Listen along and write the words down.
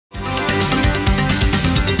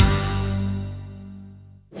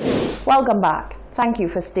Welcome back. Thank you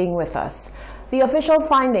for staying with us. The official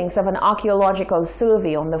findings of an archaeological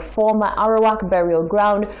survey on the former Arawak burial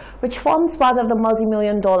ground, which forms part of the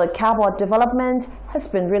multi-million-dollar Cabot development, has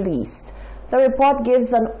been released. The report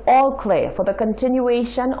gives an all-clear for the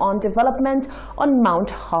continuation on development on Mount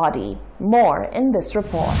Hardy. More in this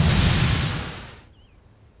report.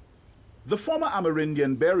 The former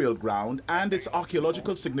Amerindian burial ground and its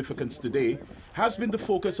archaeological significance today has been the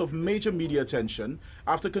focus of major media attention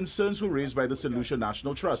after concerns were raised by the St. Lucia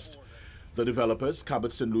National Trust. The developers,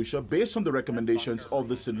 Cabot St. Lucia, based on the recommendations of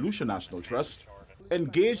the St. Lucia National Trust,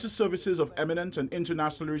 engaged the services of eminent and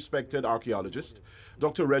internationally respected archaeologist,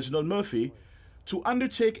 Dr. Reginald Murphy, to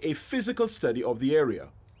undertake a physical study of the area.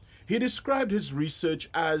 He described his research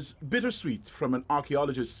as bittersweet from an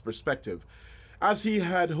archaeologist's perspective, as he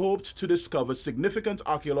had hoped to discover significant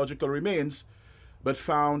archaeological remains, but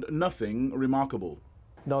found nothing remarkable.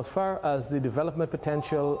 Now, as far as the development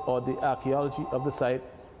potential or the archaeology of the site,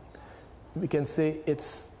 we can say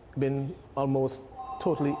it's been almost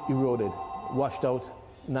totally eroded, washed out,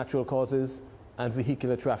 natural causes, and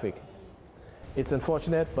vehicular traffic. It's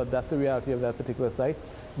unfortunate, but that's the reality of that particular site.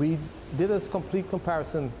 We did a complete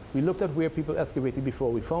comparison. We looked at where people excavated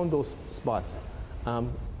before. We found those spots.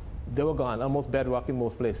 They were gone, almost bedrock in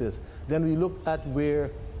most places. Then we looked at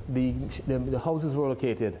where the houses were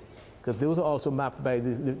located, because those are also mapped by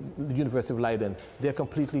the University of Leiden. They're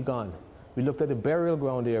completely gone. We looked at the burial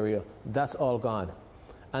ground area. That's all gone.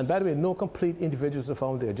 And by the way, no complete individuals are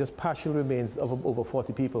found there, just partial remains of over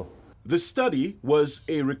 40 people. The study was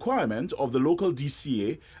a requirement of the local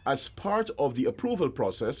DCA as part of the approval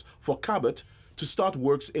process for Cabot to start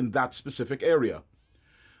works in that specific area.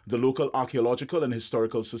 The local Archaeological and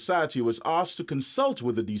Historical Society was asked to consult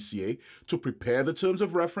with the DCA to prepare the terms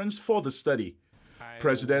of reference for the study.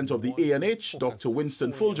 President of the ANH, Dr.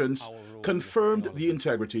 Winston Fulgence, confirmed the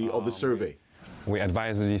integrity of the survey. We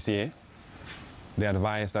advised the DCA. The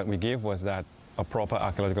advice that we gave was that a proper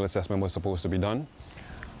archaeological assessment was supposed to be done.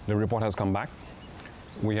 The report has come back.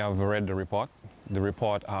 We have read the report. The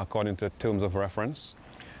report are according to terms of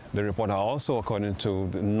reference. The report are also according to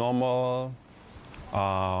the normal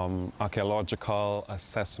archaeological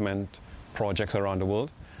assessment projects around the world.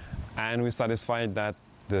 And we're satisfied that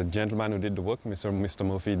the gentleman who did the work, Mr.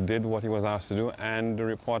 Murphy, did what he was asked to do, and the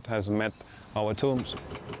report has met our terms.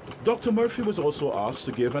 Dr. Murphy was also asked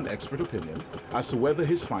to give an expert opinion as to whether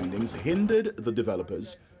his findings hindered the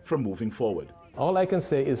developers from moving forward. All I can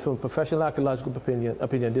say is from professional archaeological opinion,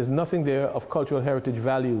 there's nothing there of cultural heritage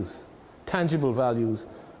values, tangible values,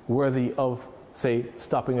 worthy of, say,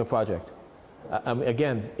 stopping a project.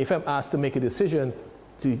 Again, if I'm asked to make a decision,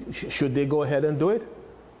 should they go ahead and do it?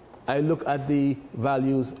 I look at the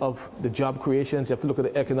values of the job creations, you have to look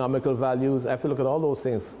at the economical values, I have to look at all those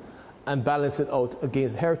things and balance it out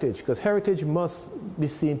against heritage, because heritage must be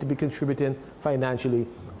seen to be contributing financially,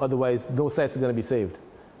 otherwise no sites are going to be saved.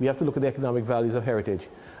 We have to look at the economic values of heritage.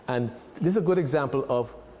 And this is a good example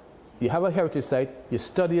of, you have a heritage site, you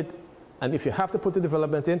study it, and if you have to put the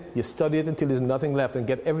development in, you study it until there's nothing left and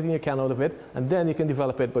get everything you can out of it, and then you can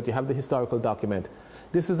develop it, but you have the historical document.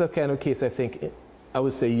 This is the kind of case I think, I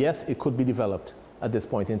would say yes, it could be developed at this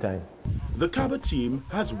point in time. The Cabot team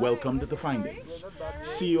has welcomed the findings.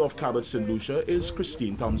 CEO of Cabot St. Lucia is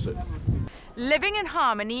Christine Thompson. Living in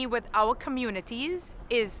harmony with our communities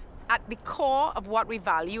is at the core of what we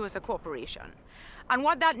value as a corporation. And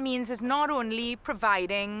what that means is not only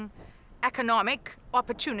providing economic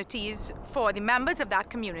opportunities for the members of that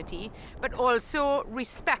community, but also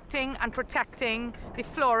respecting and protecting the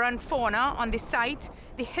flora and fauna on the site,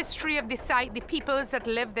 the history of the site, the peoples that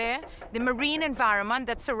live there, the marine environment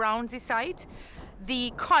that surrounds the site,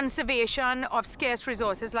 the conservation of scarce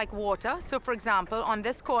resources like water. So for example, on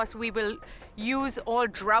this course we will use all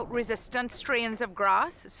drought-resistant strains of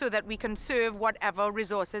grass so that we conserve whatever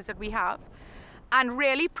resources that we have, and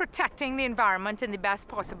really protecting the environment in the best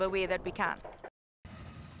possible way that we can.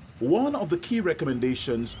 One of the key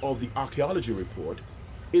recommendations of the archaeology report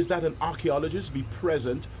is that an archaeologist be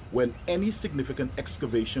present when any significant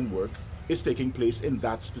excavation work is taking place in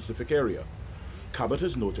that specific area. Cabot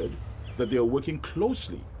has noted that they are working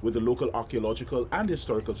closely with the local Archaeological and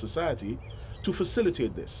Historical Society to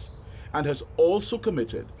facilitate this, and has also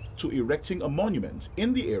committed to erecting a monument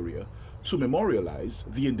in the area to memorialize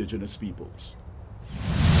the indigenous peoples.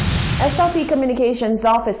 SLP Communications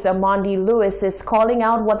Officer Mondi Lewis is calling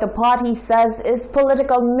out what the party says is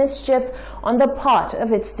political mischief on the part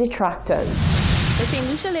of its detractors. The St.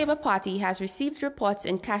 Lucia Labour Party has received reports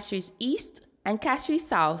in Castries East and Castries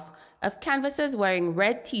South of canvassers wearing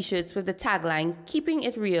red t-shirts with the tagline "Keeping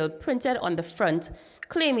It Real" printed on the front,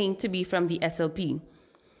 claiming to be from the SLP.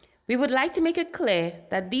 We would like to make it clear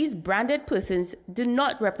that these branded persons do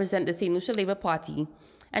not represent the St. Lucia Labour Party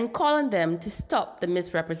and call on them to stop the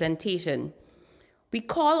misrepresentation. We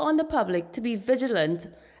call on the public to be vigilant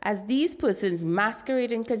as these persons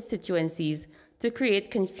masquerade in constituencies to create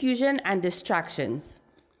confusion and distractions.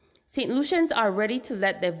 St. Lucians are ready to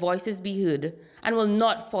let their voices be heard and will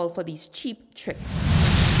not fall for these cheap tricks.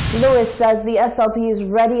 Lewis says the SLP is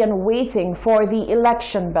ready and waiting for the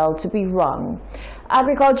election bell to be rung.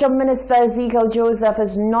 Agriculture Minister Ezekiel Joseph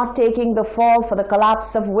is not taking the fall for the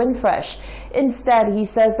collapse of Winfresh. Instead, he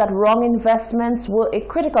says that wrong investments were a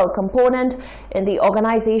critical component in the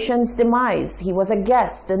organization's demise. He was a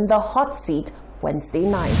guest in the hot seat Wednesday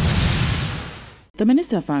night. The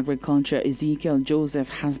Minister of Agriculture, Ezekiel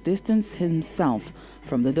Joseph, has distanced himself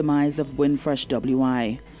from the demise of Winfresh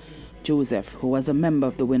WI. Joseph, who was a member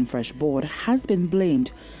of the Winfresh board, has been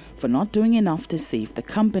blamed for not doing enough to save the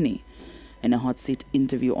company. In a hot seat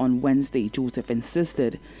interview on Wednesday, Joseph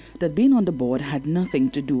insisted that being on the board had nothing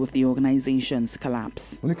to do with the organization's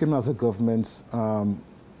collapse. When we came as a government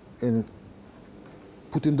in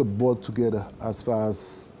putting the board together as far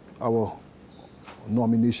as our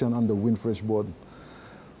nomination on the Winfresh board,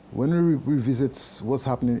 when we revisit what's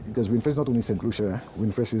happening, because Winfresh is not only St. Lucia,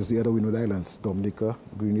 Winfresh is the other Windward Islands, Dominica,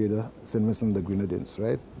 Grenada, St. Vincent, the Grenadines,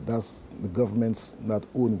 right? That's the governments that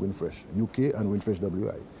own Winfresh, UK and Winfresh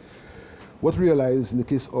WI. What we realized in the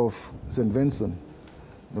case of St. Vincent,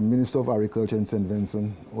 the Minister of Agriculture in St.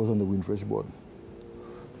 Vincent was on the Winfresh board.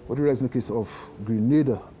 What we realized in the case of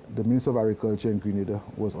Grenada, the Minister of Agriculture in Grenada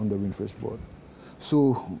was on the Winfresh board.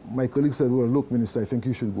 So my colleague said, well, look, Minister, I think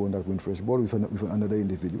you should go on that Winfresh board with another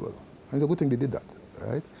individual. And it's a good thing they did that,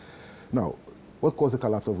 right? Now, what caused the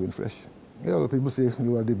collapse of Winfresh? Yeah, well, people say,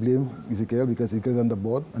 well, they blame Ezekiel because Ezekiel is on the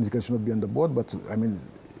board, and Ezekiel should not be on the board, but I mean,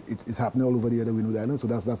 it's happening all over the other Windward Islands, so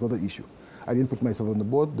that's not an issue. I didn't put myself on the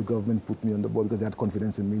board, the government put me on the board because they had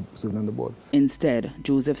confidence in me serving on the board. Instead,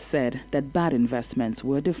 Joseph said that bad investments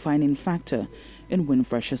were a defining factor in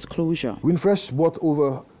Winfresh's closure. Winfresh bought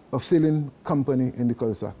over a filling company in the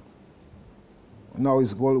cul-de-sac. Now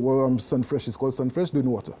it's called Sunfresh, it's called Sunfresh doing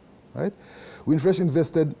water, right? Winfresh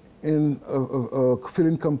invested in a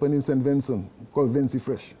filling company in St. Vincent called Vinci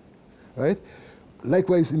Fresh, right?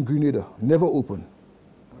 Likewise in Grenada, never opened,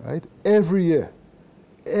 right? Every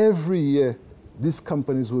year, these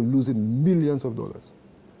companies were losing millions of dollars,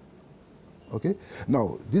 okay?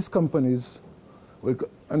 Now, these companies,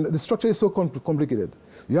 and the structure is so complicated.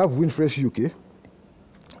 You have Winfresh UK,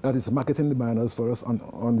 that is marketing the banners for us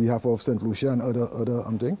on behalf of St. Lucia and other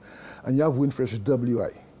thing. And you have Winfresh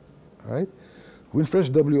WI, right?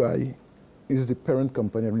 Winfresh WI is the parent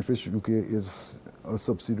company, and Winfresh UK is a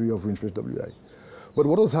subsidiary of Winfresh WI. But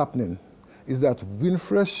what was happening is that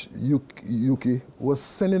Winfresh UK was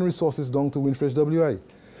sending resources down to Winfresh WI.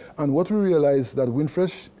 And what we realized that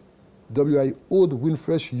Winfresh WI owed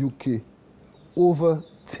Winfresh UK over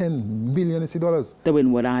 $10 million. The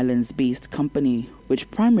Windward Islands-based company, which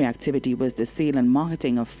primary activity was the sale and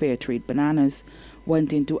marketing of fair trade bananas,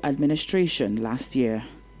 went into administration last year.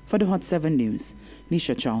 For the Hot 7 News,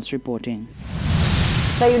 Nisha Charles reporting.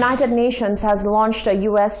 The United Nations has launched a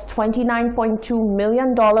U.S. $29.2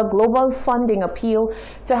 million global funding appeal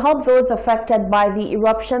to help those affected by the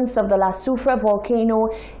eruptions of the La Soufre volcano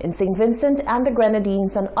in St. Vincent and the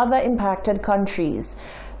Grenadines and other impacted countries.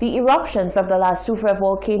 The eruptions of the La Soufre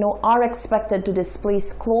volcano are expected to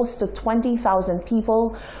displace close to 20,000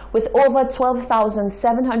 people, with over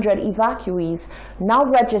 12,700 evacuees now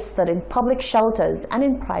registered in public shelters and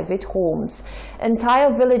in private homes. Entire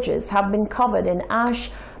villages have been covered in ash,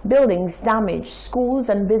 buildings damaged, schools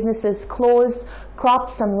and businesses closed,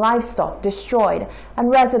 crops and livestock destroyed, and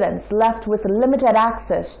residents left with limited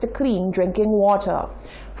access to clean drinking water.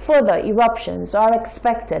 Further eruptions are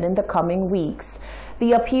expected in the coming weeks.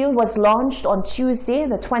 The appeal was launched on Tuesday,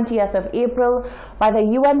 the 20th of April, by the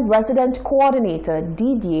UN Resident Coordinator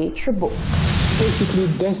Didier Tribault. Basically,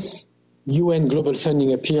 this UN Global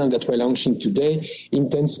Funding Appeal that we're launching today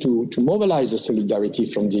intends to mobilize the solidarity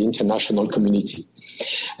from the international community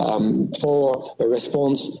for a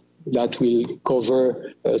response that will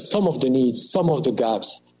cover some of the needs, some of the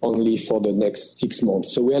gaps only for the next 6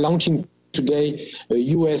 months. So we are launching today a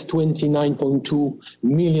US $29.2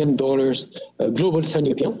 million global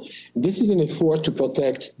funding appeal. This is an effort to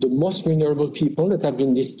protect the most vulnerable people that have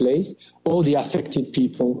been displaced all the affected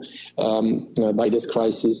people by this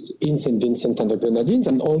crisis in St. Vincent and the Grenadines,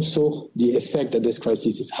 and also the effect that this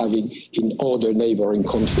crisis is having in other neighboring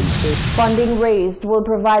countries. Funding raised will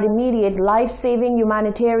provide immediate life-saving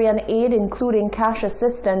humanitarian aid, including cash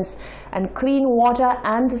assistance and clean water,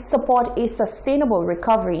 and support a sustainable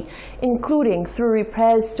recovery, including through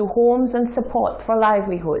repairs to homes and support for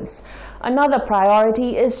livelihoods. Another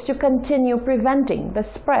priority is to continue preventing the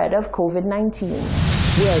spread of COVID-19.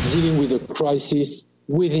 We are dealing with a crisis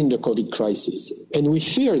within the COVID crisis, and we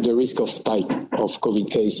fear the risk of spike of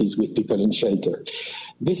COVID cases with people in shelter.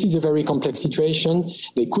 This is a very complex situation.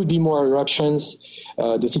 There could be more eruptions.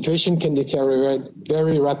 The situation can deteriorate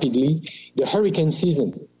very rapidly. The hurricane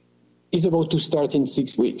season is about to start in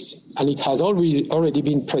 6 weeks, and it has already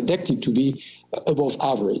been predicted to be above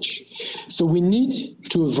average. So we need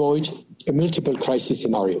to avoid a multiple crisis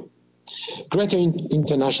scenario. Greater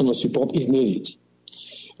international support is needed.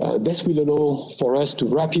 This will allow for us to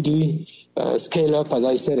rapidly scale up, as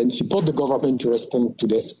I said, and support the government to respond to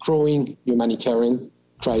this growing humanitarian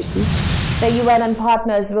crisis. The UN and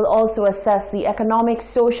partners will also assess the economic,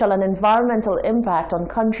 social, and environmental impact on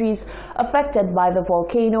countries affected by the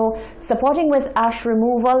volcano, supporting with ash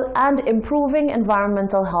removal and improving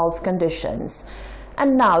environmental health conditions.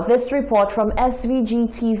 And now this report from SVG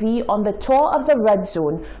TV on the tour of the Red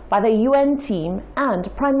Zone by the UN team and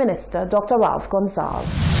Prime Minister Dr. Ralph Gonsalves.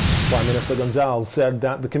 Prime Minister Gonsalves said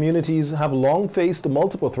that the communities have long faced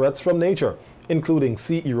multiple threats from nature, including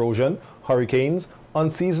sea erosion, hurricanes,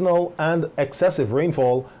 unseasonal and excessive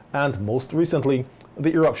rainfall, and most recently,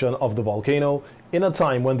 the eruption of the volcano in a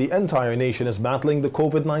time when the entire nation is battling the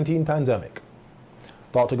COVID-19 pandemic.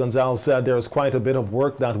 Dr. Gonsalves said there is quite a bit of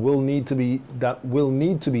work that will need to be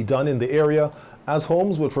done in the area, as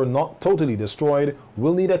homes which were not totally destroyed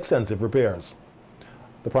will need extensive repairs.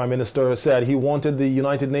 The Prime Minister said he wanted the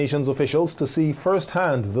United Nations officials to see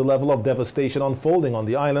firsthand the level of devastation unfolding on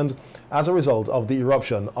the island as a result of the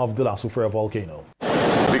eruption of the La Soufrière volcano.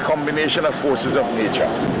 The combination of forces of nature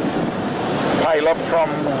pile up from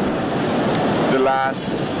the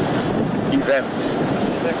last event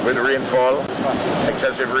with rainfall,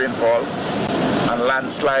 excessive rainfall, and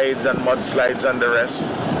landslides and mudslides and the rest.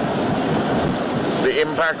 The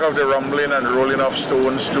impact of the rumbling and rolling of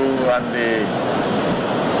stones too, and the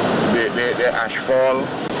ashfall.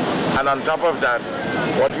 And on top of that,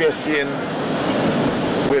 what we are seeing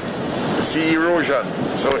with sea erosion.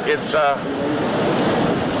 So it's the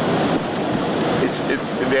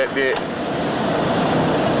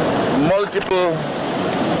multiple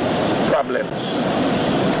problems.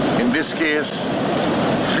 In this case,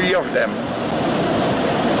 3 of them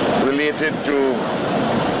related to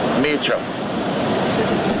nature.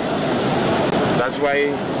 That's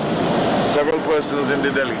why several persons in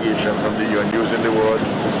the delegation from the UN using the word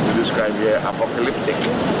to describe here apocalyptic.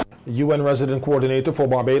 UN Resident Coordinator for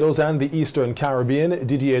Barbados and the Eastern Caribbean,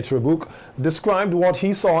 Didier Trebuch, described what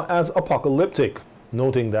he saw as apocalyptic,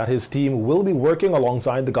 noting that his team will be working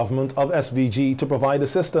alongside the government of SVG to provide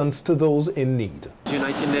assistance to those in need.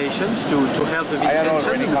 United Nations to help the Vincentians,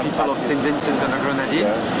 the people of St. Vincent and the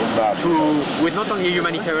Grenadines, with not only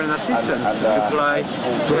humanitarian assistance,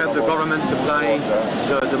 to help the government supply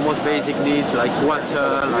the most basic needs like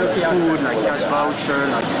water, like food, like cash voucher,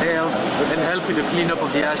 like health, and help with the cleanup of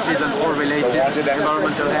the ashes and all related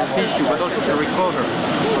environmental health issues, but also to recover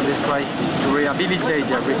from this crisis, to rehabilitate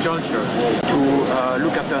the agriculture, to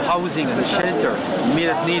look after housing and shelter,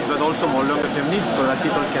 immediate needs, but also more longer-term needs, so that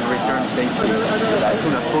people can return safely as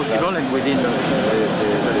soon as possible and within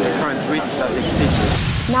the current risks that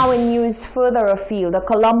exist. Now in news further afield, a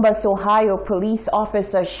Columbus, Ohio police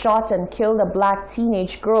officer shot and killed a black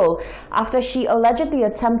teenage girl after she allegedly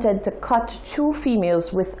attempted to cut 2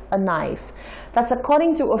 females with a knife. That's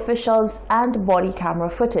according to officials and body camera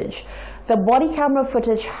footage. The body camera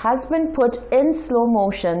footage has been put in slow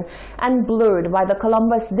motion and blurred by the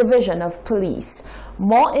Columbus Division of Police.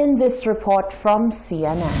 More in this report from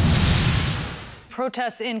CNN.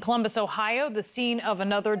 Protests in Columbus, Ohio, the scene of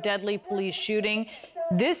another deadly police shooting.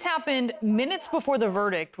 This happened minutes before the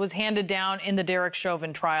verdict was handed down in the Derek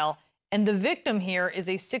Chauvin trial, and the victim here is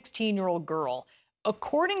a 16-year-old girl.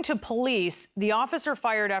 According to police, the officer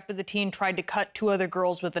fired after the teen tried to cut 2 other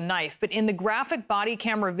girls with a knife. But in the graphic body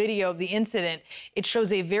camera video of the incident, it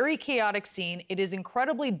shows a very chaotic scene. It is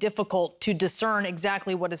incredibly difficult to discern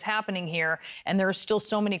exactly what is happening here, and there are still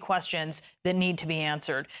so many questions that need to be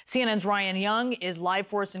answered. CNN's Ryan Young is live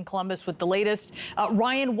for us in Columbus with the latest.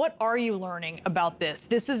 Ryan, what are you learning about this?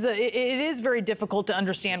 It is very difficult to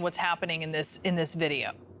understand what's happening in this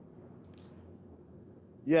video.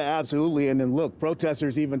 Yeah, absolutely. And then look,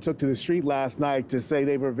 protesters even took to the street last night to say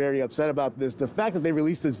they were very upset about this. The fact that they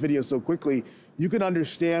released this video so quickly, you can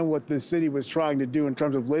understand what the city was trying to do in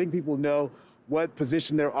terms of letting people know what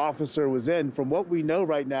position their officer was in. From what we know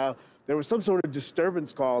right now, there was some sort of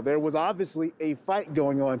disturbance call. There was obviously a fight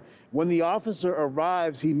going on. When the officer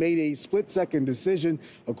arrives, he made a split-second decision.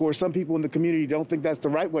 Of course, some people in the community don't think that's the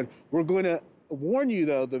right one. We're going to warn you,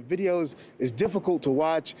 though, the video is difficult to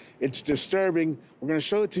watch. It's disturbing. We're going to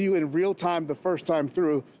show it to you in real time the first time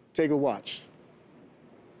through. Take a watch.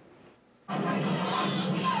 Hey.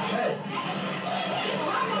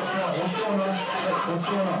 What's going on? What's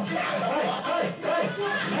going on? Hey,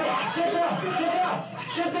 get down, get down,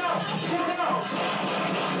 get down, get down.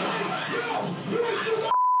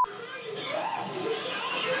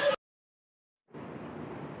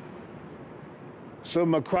 So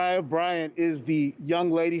Makaya Bryant is the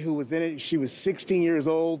young lady who was in it. She was 16 years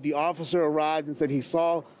old. The officer arrived and said he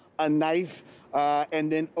saw a knife and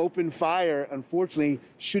then opened fire, unfortunately,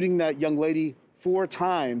 shooting that young lady 4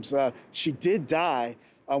 times. She did die.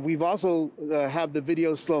 We've also have the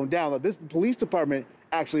video slowed down. The police department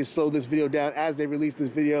actually slowed this video down as they released this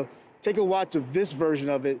video. Take a watch of this version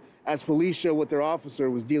of it as police show what their officer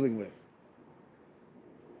was dealing with.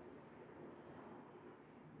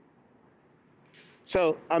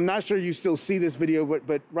 So I'm not sure you still see this video,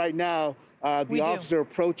 but right now the officer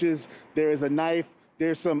approaches. There is a knife.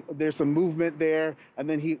 There's some movement there, and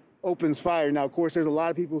then he opens fire. Now, of course, there's a lot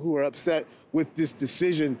of people who are upset with this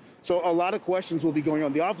decision. So a lot of questions will be going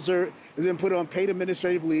on. The officer has been put on paid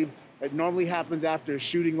administrative leave. It normally happens after a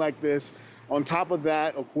shooting like this. On top of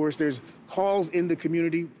that, of course, there's calls in the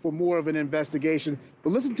community for more of an investigation.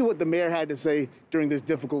 But listen to what the mayor had to say during this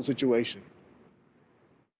difficult situation.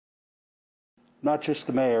 Not just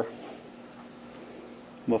the mayor,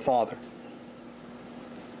 my father.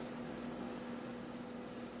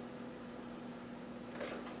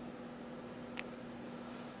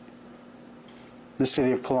 The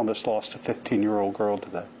city of Columbus lost a 15-year-old girl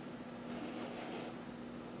today.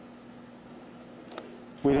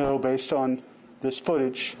 We know based on this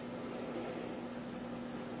footage,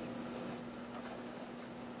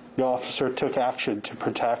 the officer took action to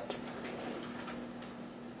protect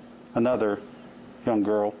another young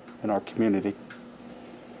girl in our community.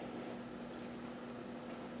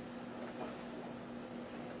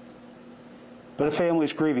 But a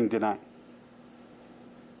family's grieving tonight.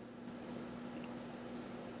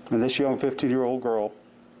 And this young 15-year-old girl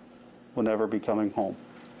will never be coming home.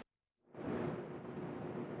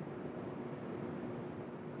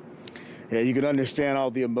 Yeah, you can understand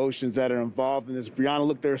all the emotions that are involved in this. Brianna,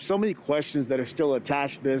 look, there are so many questions that are still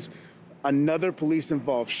attached to this. Another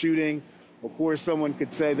police-involved shooting. Of course, someone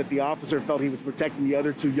could say that the officer felt he was protecting the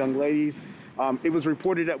other 2 young ladies. It was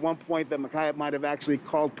reported at one point that Makaya might have actually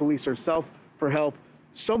called police herself for help.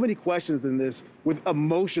 So many questions in this, with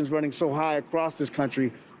emotions running so high across this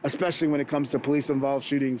country, especially when it comes to police-involved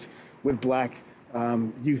shootings with black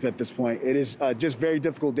youth at this point. It is just very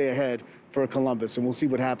difficult day ahead for Columbus, and we'll see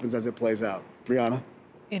what happens as it plays out. Brianna?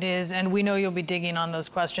 It is, and we know you'll be digging on those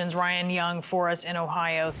questions. Ryan Young for us in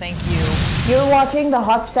Ohio, thank you. You're watching the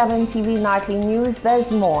Hot 7 TV Nightly News.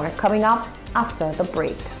 There's more coming up after the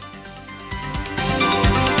break.